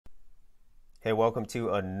Hey, welcome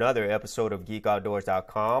to another episode of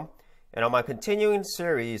GeekOutdoors.com. And on my continuing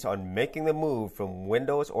series on making the move from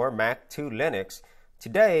Windows or Mac to Linux,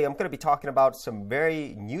 today I'm going to be talking about some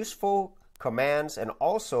very useful commands and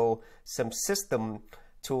also some system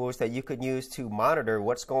tools that you could use to monitor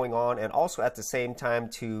what's going on and also at the same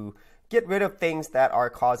time to get rid of things that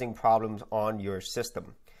are causing problems on your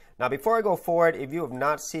system. Now, before I go forward, if you have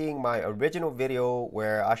not seen my original video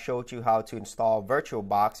where I showed you how to install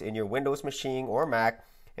VirtualBox in your Windows machine or Mac,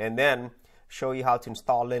 and then show you how to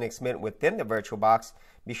install Linux Mint within the VirtualBox,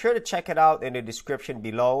 be sure to check it out in the description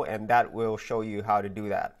below, and that will show you how to do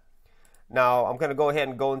that. Now, I'm going to go ahead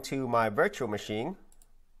and go into my virtual machine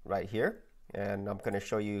right here, and I'm going to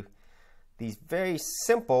show you these very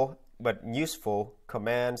simple but useful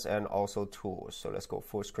commands and also tools. So let's go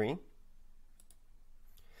full screen.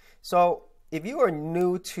 So if you are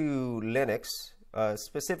new to Linux,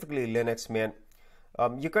 specifically Linux Mint,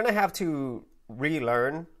 you're going to have to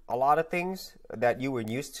relearn a lot of things that you were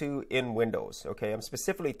used to in Windows. Okay, I'm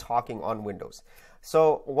specifically talking on Windows.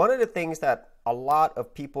 So one of the things that a lot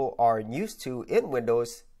of people are used to in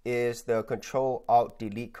Windows is the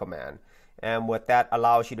CTRL+ALT+DEL command. And what that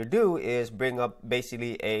allows you to do is bring up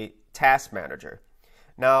basically a task manager.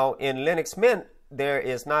 Now in Linux Mint, there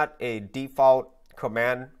is not a default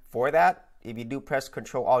command for that. If you do press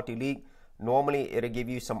CTRL+ALT+DEL, normally it'll give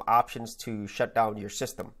you some options to shut down your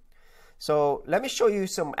system. So let me show you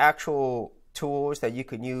some actual tools that you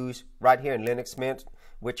can use right here in Linux Mint,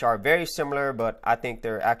 which are very similar, but I think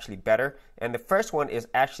they're actually better. And the first one is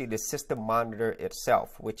actually the system monitor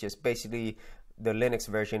itself, which is basically the Linux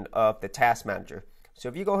version of the task manager. So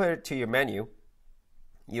if you go here to your menu,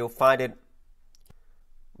 you'll find it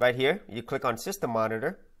right here. You click on system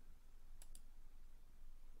monitor.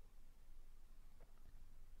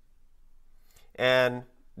 And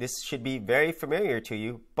this should be very familiar to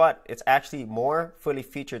you, but it's actually more fully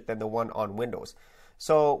featured than the one on Windows.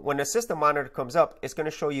 So when the system monitor comes up, it's going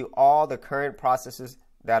to show you all the current processes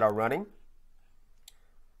that are running.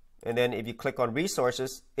 And then if you click on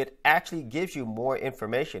resources, it actually gives you more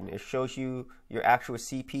information. It shows you your actual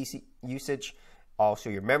CPU usage, also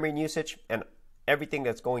your memory usage, and everything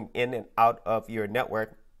that's going in and out of your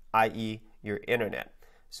network, i.e. your internet.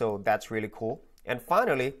 So that's really cool. And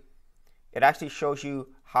finally, it actually shows you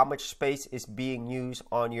how much space is being used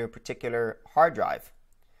on your particular hard drive.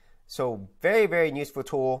 So very, very useful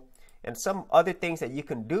tool. And some other things that you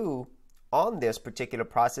can do on this particular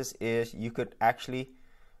process is you could actually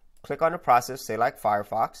click on the process, say like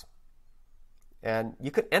Firefox, and you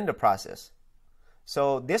could end the process.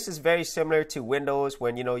 So this is very similar to Windows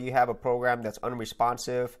when you have a program that's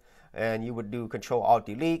unresponsive and you would do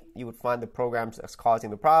CTRL+ALT+DEL, you would find the programs that's causing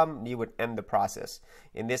the problem, you would end the process.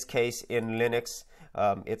 In this case, in Linux,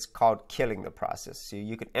 it's called killing the process. So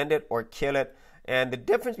you can end it or kill it. And the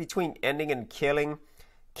difference between ending and killing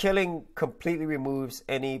completely removes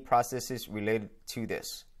any processes related to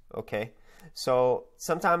this. Okay, so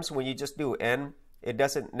sometimes when you just do end, it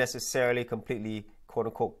doesn't necessarily completely quote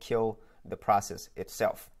unquote kill the process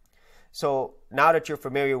itself. So now that you're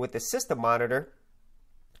familiar with the system monitor,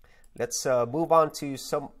 let's move on to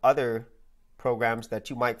some other programs that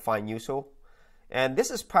you might find useful. And this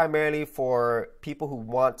is primarily for people who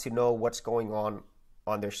want to know what's going on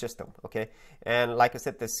their system, okay? And like I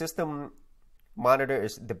said, the system monitor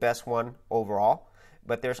is the best one overall,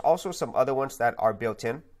 but there's also some other ones that are built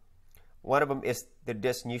in. One of them is the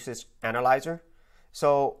disk usage analyzer.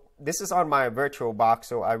 So this is on my VirtualBox,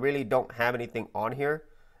 so I really don't have anything on here.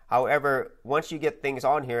 However, once you get things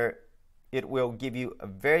on here, it will give you a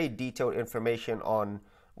very detailed information on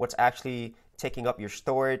what's actually taking up your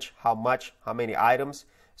storage, how much, how many items.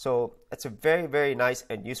 So it's a very, very nice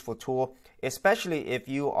and useful tool, especially if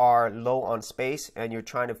you are low on space and you're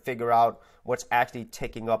trying to figure out what's actually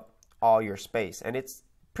taking up all your space. And it's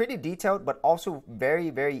pretty detailed, but also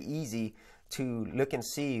very, very easy to look and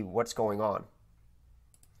see what's going on.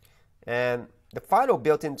 And the final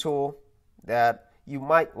built-in tool that you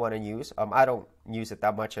might want to use, I don't use it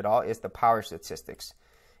that much at all, is the power statistics.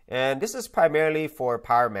 And this is primarily for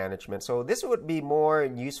power management. So this would be more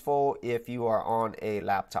useful if you are on a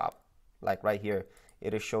laptop. Like right here,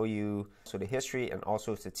 it'll show you the history and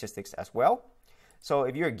also statistics as well. So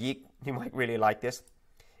if you're a geek, you might really like this.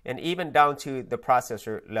 And even down to the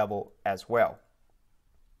processor level as well.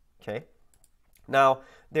 Okay. Now,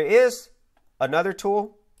 there is another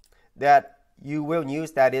tool that you will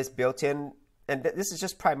use that is built in. And this is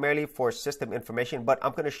just primarily for system information, but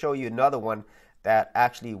I'm going to show you another one that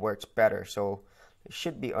actually works better. So it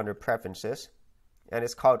should be under preferences, and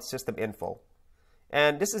it's called system info.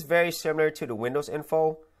 And this is very similar to the Windows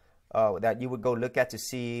info, that you would go look at to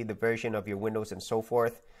see the version of your Windows and so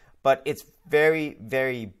forth. But it's very,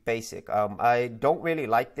 very basic. I don't really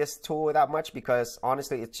like this tool that much because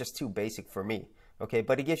honestly, it's just too basic for me. Okay,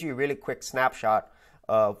 but it gives you a really quick snapshot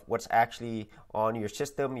of what's actually on your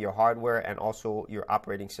system, your hardware, and also your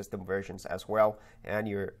operating system versions as well, and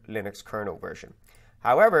your Linux kernel version.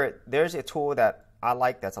 However, there's a tool that I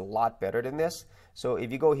like that's a lot better than this. So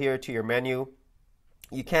if you go here to your menu,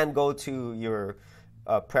 you can go to your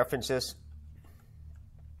preferences,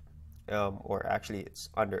 or actually it's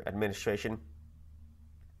under administration,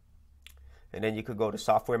 and then you could go to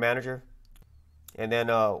software manager, and then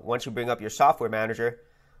once you bring up your software manager,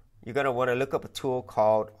 you're going to want to look up a tool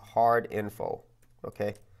called Hard Info.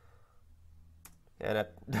 Okay, and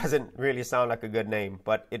it doesn't really sound like a good name,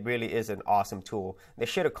 but it really is an awesome tool. They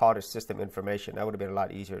should have called it system information. That would have been a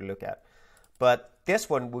lot easier to look at. But this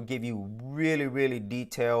one will give you really, really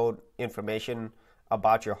detailed information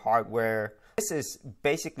about your hardware. This is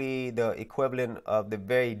basically the equivalent of the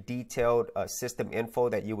very detailed system info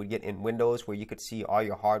that you would get in Windows, where you could see all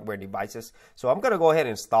your hardware devices. So I'm going to go ahead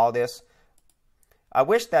and install this. I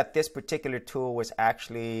wish that this particular tool was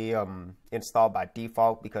actually installed by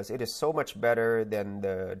default, because it is so much better than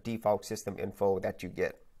the default system info that you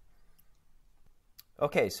get.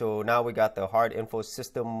 Okay, so now we got the Hard Info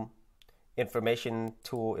System Information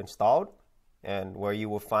tool installed, and where you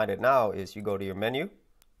will find it now is you go to your menu,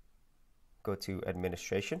 go to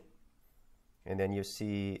administration, and then you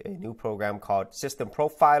see a new program called System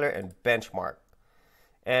Profiler and Benchmark.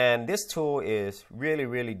 And this tool is really,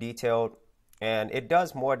 really detailed, and it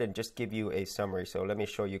does more than just give you a summary. So let me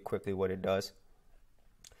show you quickly what it does.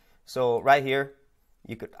 So right here,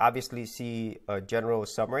 you could obviously see a general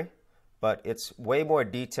summary, but it's way more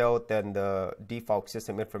detailed than the default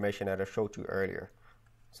system information that I showed you earlier.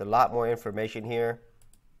 It's a lot more information here.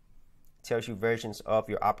 It tells you versions of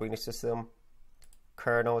your operating system,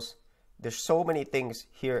 kernels. There's so many things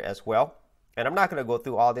here as well. And I'm not going to go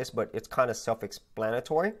through all this, but it's kind of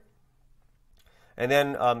self-explanatory. And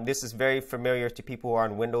then this is very familiar to people who are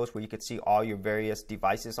on Windows, where you could see all your various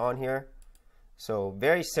devices on here. So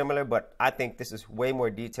very similar, but I think this is way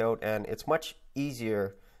more detailed, and it's much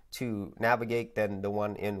easier to navigate than the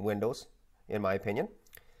one in Windows, in my opinion.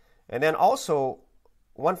 And then also,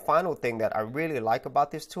 one final thing that I really like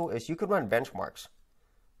about this tool is you could run benchmarks.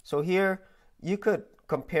 So here, you could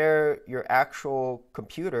compare your actual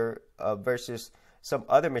computer versus some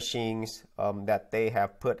other machines that they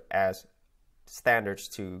have put as standards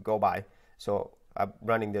to go by. So I'm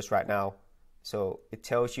running this right now. So it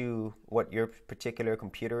tells you what your particular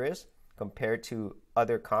computer is compared to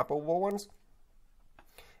other comparable ones.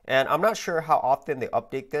 And I'm not sure how often they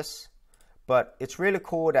update this, but it's really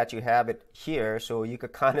cool that you have it here, so you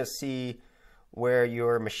could kind of see where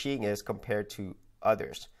your machine is compared to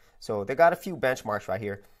others. So they got a few benchmarks right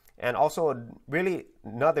here. And also, really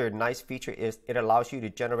another nice feature is it allows you to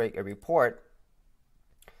generate a report,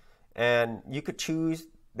 and you could choose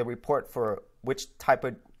the report for which type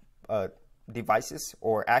of devices,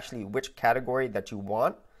 or actually which category that you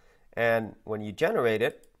want. And when you generate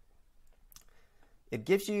it, it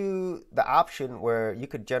gives you the option where you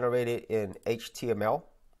could generate it in HTML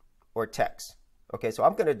or text. Okay, so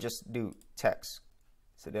I'm going to just do text,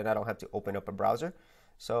 so then I don't have to open up a browser.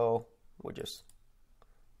 So we'll just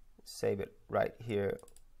save it right here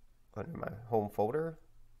under my home folder.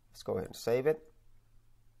 Let's go ahead and save it.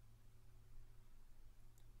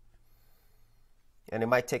 And it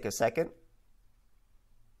might take a second,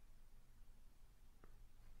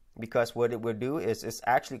 because what it will do is it's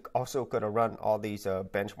actually also going to run all these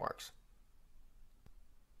benchmarks.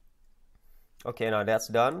 Okay, now that's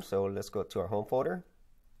done. So let's go to our home folder.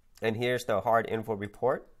 And here's the Hard Info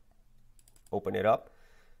report. Open it up.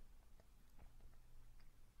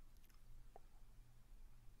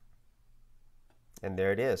 And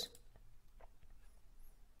there it is.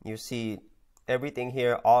 You see everything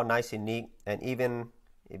here all nice and neat. And even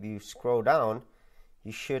if you scroll down,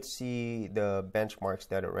 you should see the benchmarks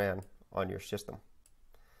that it ran on your system.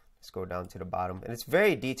 Let's go down to the bottom. And it's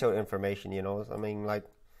very detailed information, you know. I mean, like,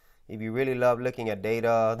 if you really love looking at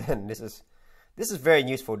data, then this is very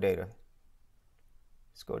useful data.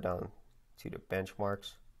 Let's go down to the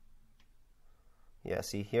benchmarks. Yeah,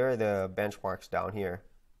 see, here are the benchmarks down here.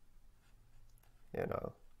 You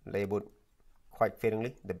know, labeled quite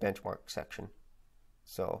fittingly, the benchmark section.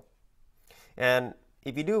 So, and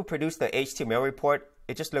if you do produce the HTML report,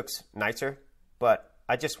 it just looks nicer, but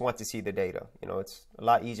I just want to see the data. You know, it's a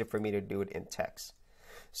lot easier for me to do it in text.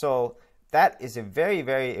 So that is a very,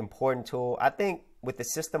 very important tool. I think with the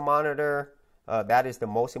system monitor, that is the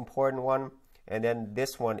most important one. And then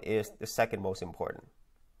this one is the second most important.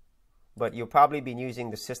 but you'll probably be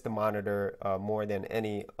using the system monitor more than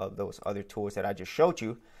any of those other tools that I just showed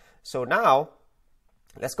you. So now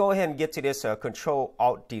let's go ahead and get to this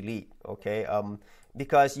Control-Alt-Delete, okay?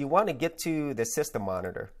 Because you want to get to the system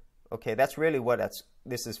monitor, okay? That's really what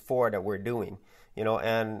this is for, that we're doing, you know.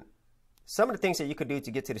 And some of the things that you could do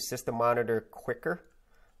to get to the system monitor quicker,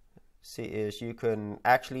 see, is you can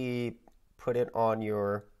actually put it on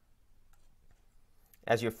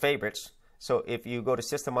as your favorites. So if you go to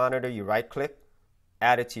system monitor, you right click,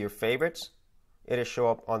 add it to your favorites, it'll show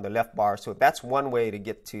up on the left bar. So that's one way to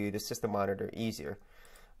get to the system monitor easier.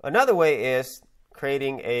 Another way is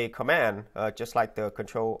creating a command, just like the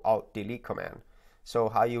Control-Alt-Delete command. So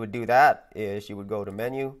how you would do that is you would go to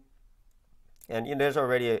menu, and you know, there's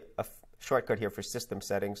already a shortcut here for system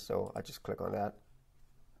settings, so I just click on that.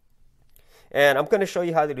 And I'm going to show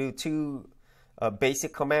you how to do two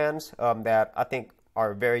basic commands that I think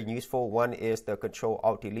are very useful. One is the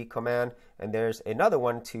Control-Alt-Delete command, and there's another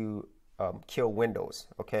one to kill Windows.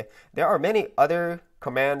 Okay, there are many other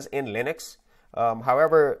commands in Linux.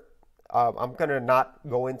 However, I'm gonna not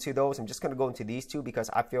go into those. I'm just gonna go into these two because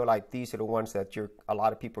I feel like these are the ones that a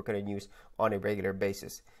lot of people are gonna use on a regular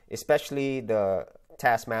basis, especially the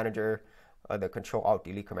task manager, the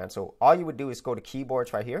Control-Alt-Delete command. So all you would do is go to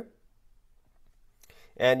keyboards right here,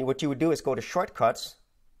 and what you would do is go to shortcuts.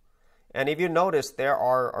 And if you notice, there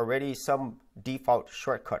are already some default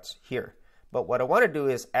shortcuts here. But what I want to do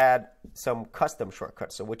is add some custom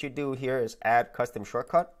shortcuts. So what you do here is add custom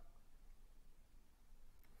shortcut.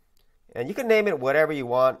 And you can name it whatever you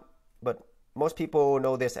want, but most people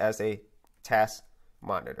know this as a task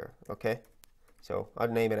monitor, okay? So I'll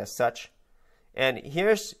name it as such. And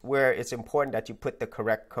here's where it's important that you put the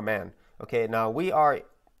correct command. Okay, now we are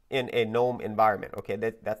in a GNOME environment, okay?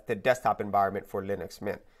 That's the desktop environment for Linux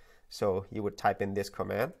Mint. So you would type in this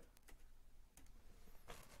command.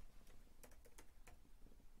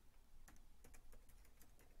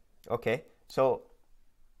 Okay, so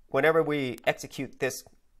whenever we execute this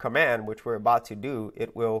command, which we're about to do,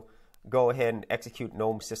 it will go ahead and execute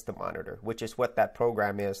GNOME System Monitor, which is what that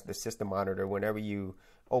program is, the System Monitor. Whenever you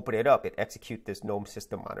open it up, it executes this GNOME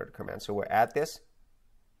System Monitor command. So we'll add this.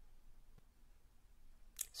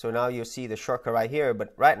 So now you'll see the shortcut right here,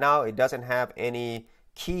 but right now it doesn't have any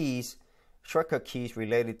keys, shortcut keys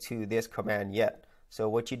related to this command yet. So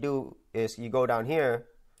what you do is you go down here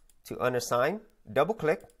to unassign, double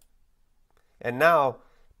click, and now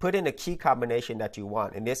put in a key combination that you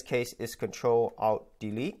want. In this case, it's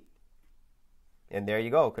Control-Alt-Delete. And there you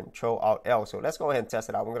go, Control-Alt-L. So let's go ahead and test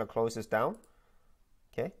it out. We're going to close this down.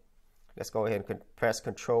 Okay, let's go ahead and press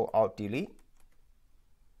Control-Alt-Delete.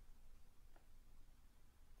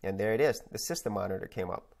 And there it is, the system monitor came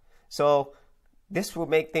up. So this will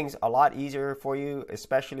make things a lot easier for you,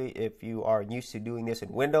 especially if you are used to doing this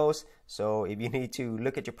in Windows. So if you need to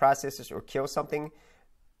look at your processes or kill something,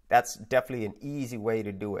 that's definitely an easy way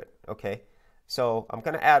to do it, okay? So I'm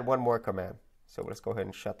gonna add one more command. So let's go ahead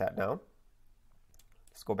and shut that down.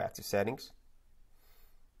 Let's go back to settings.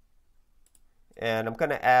 And I'm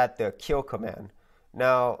gonna add the kill command.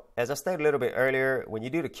 Now, as I stated a little bit earlier, when you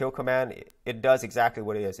do the kill command, it does exactly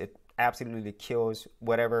what it is. It absolutely kills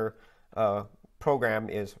whatever program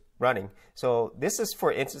is running. So this is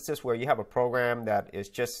for instances where you have a program that is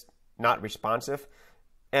just not responsive.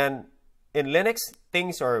 And in Linux,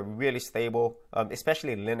 things are really stable,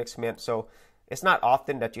 especially in Linux Mint. So it's not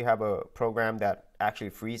often that you have a program that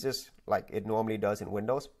actually freezes like it normally does in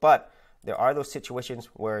Windows. But there are those situations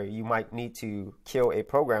where you might need to kill a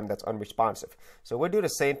program that's unresponsive. So we'll do the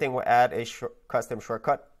same thing. We'll add a custom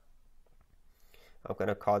shortcut. I'm going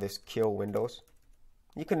to call this Kill Windows.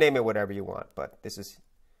 You can name it whatever you want, but this is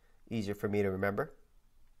easier for me to remember.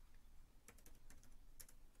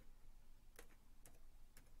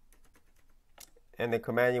 And the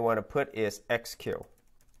command you want to put is xkill.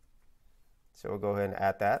 So we'll go ahead and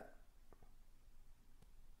add that.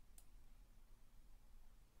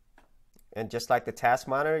 And just like the task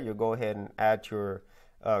monitor, you'll go ahead and add your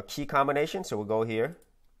key combination. So we'll go here,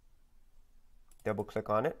 double click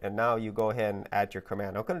on it, and now you go ahead and add your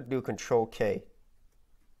command. I'm going to do Control K.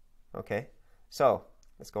 Okay, so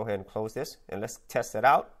let's go ahead and close this and let's test it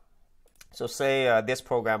out. So say this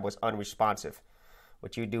program was unresponsive.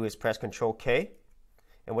 What you do is press Control K,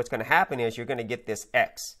 and what's going to happen is you're going to get this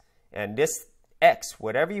X. And this X,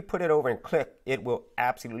 whatever you put it over and click, it will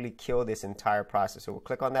absolutely kill this entire process. So we'll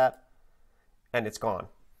click on that, and it's gone.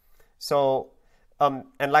 So,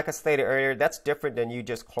 and like I stated earlier, that's different than you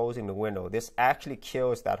just closing the window. This actually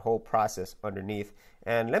kills that whole process underneath.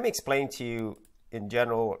 And let me explain to you in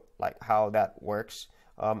general, like how that works,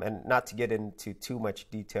 and not to get into too much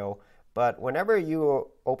detail. but whenever you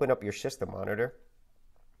open up your system monitor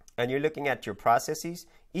and you're looking at your processes,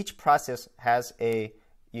 each process has a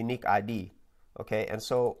unique ID, okay? And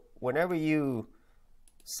so whenever you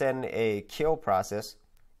send a kill process,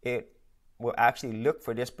 it will actually look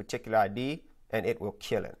for this particular ID and it will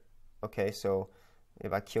kill it, okay? So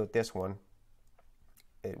if I killed this one,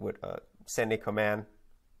 it would send a command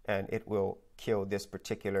and it will kill this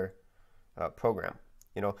particular program.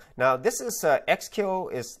 You know, now this is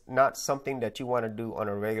xkill is not something that you want to do on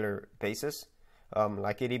a regular basis.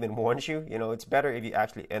 Like it even warns you. You know, it's better if you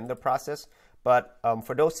actually end the process. But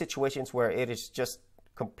for those situations where it is just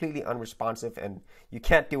completely unresponsive and you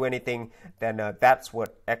can't do anything, then that's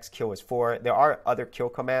what xkill is for. There are other kill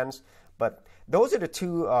commands, but those are the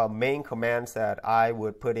two main commands that I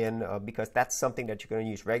would put in because that's something that you're going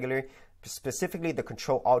to use regularly. Specifically the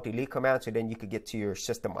CTRL+ALT+DEL command, so then you could get to your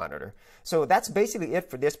system monitor. So that's basically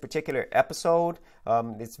it for this particular episode.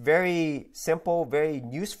 It's very simple, very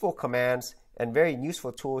useful commands and very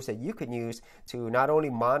useful tools that you can use to not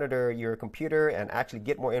only monitor your computer and actually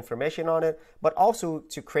get more information on it, but also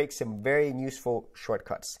to create some very useful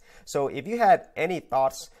shortcuts. So if you had any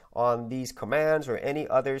thoughts on these commands or any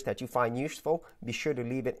others that you find useful, be sure to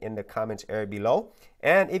leave it in the comments area below.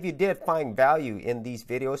 And if you did find value in these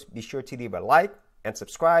videos, be sure to leave a like and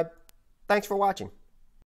subscribe. Thanks for watching.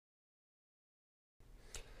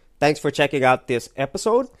 Thanks for checking out this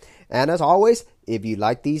episode. And as always, if you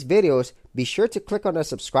like these videos, be sure to click on the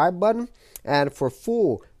subscribe button. And for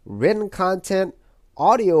full written content,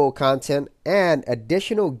 audio content, and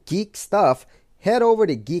additional geek stuff, head over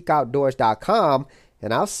to geekoutdoors.com.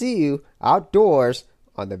 And I'll see you outdoors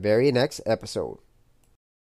on the very next episode.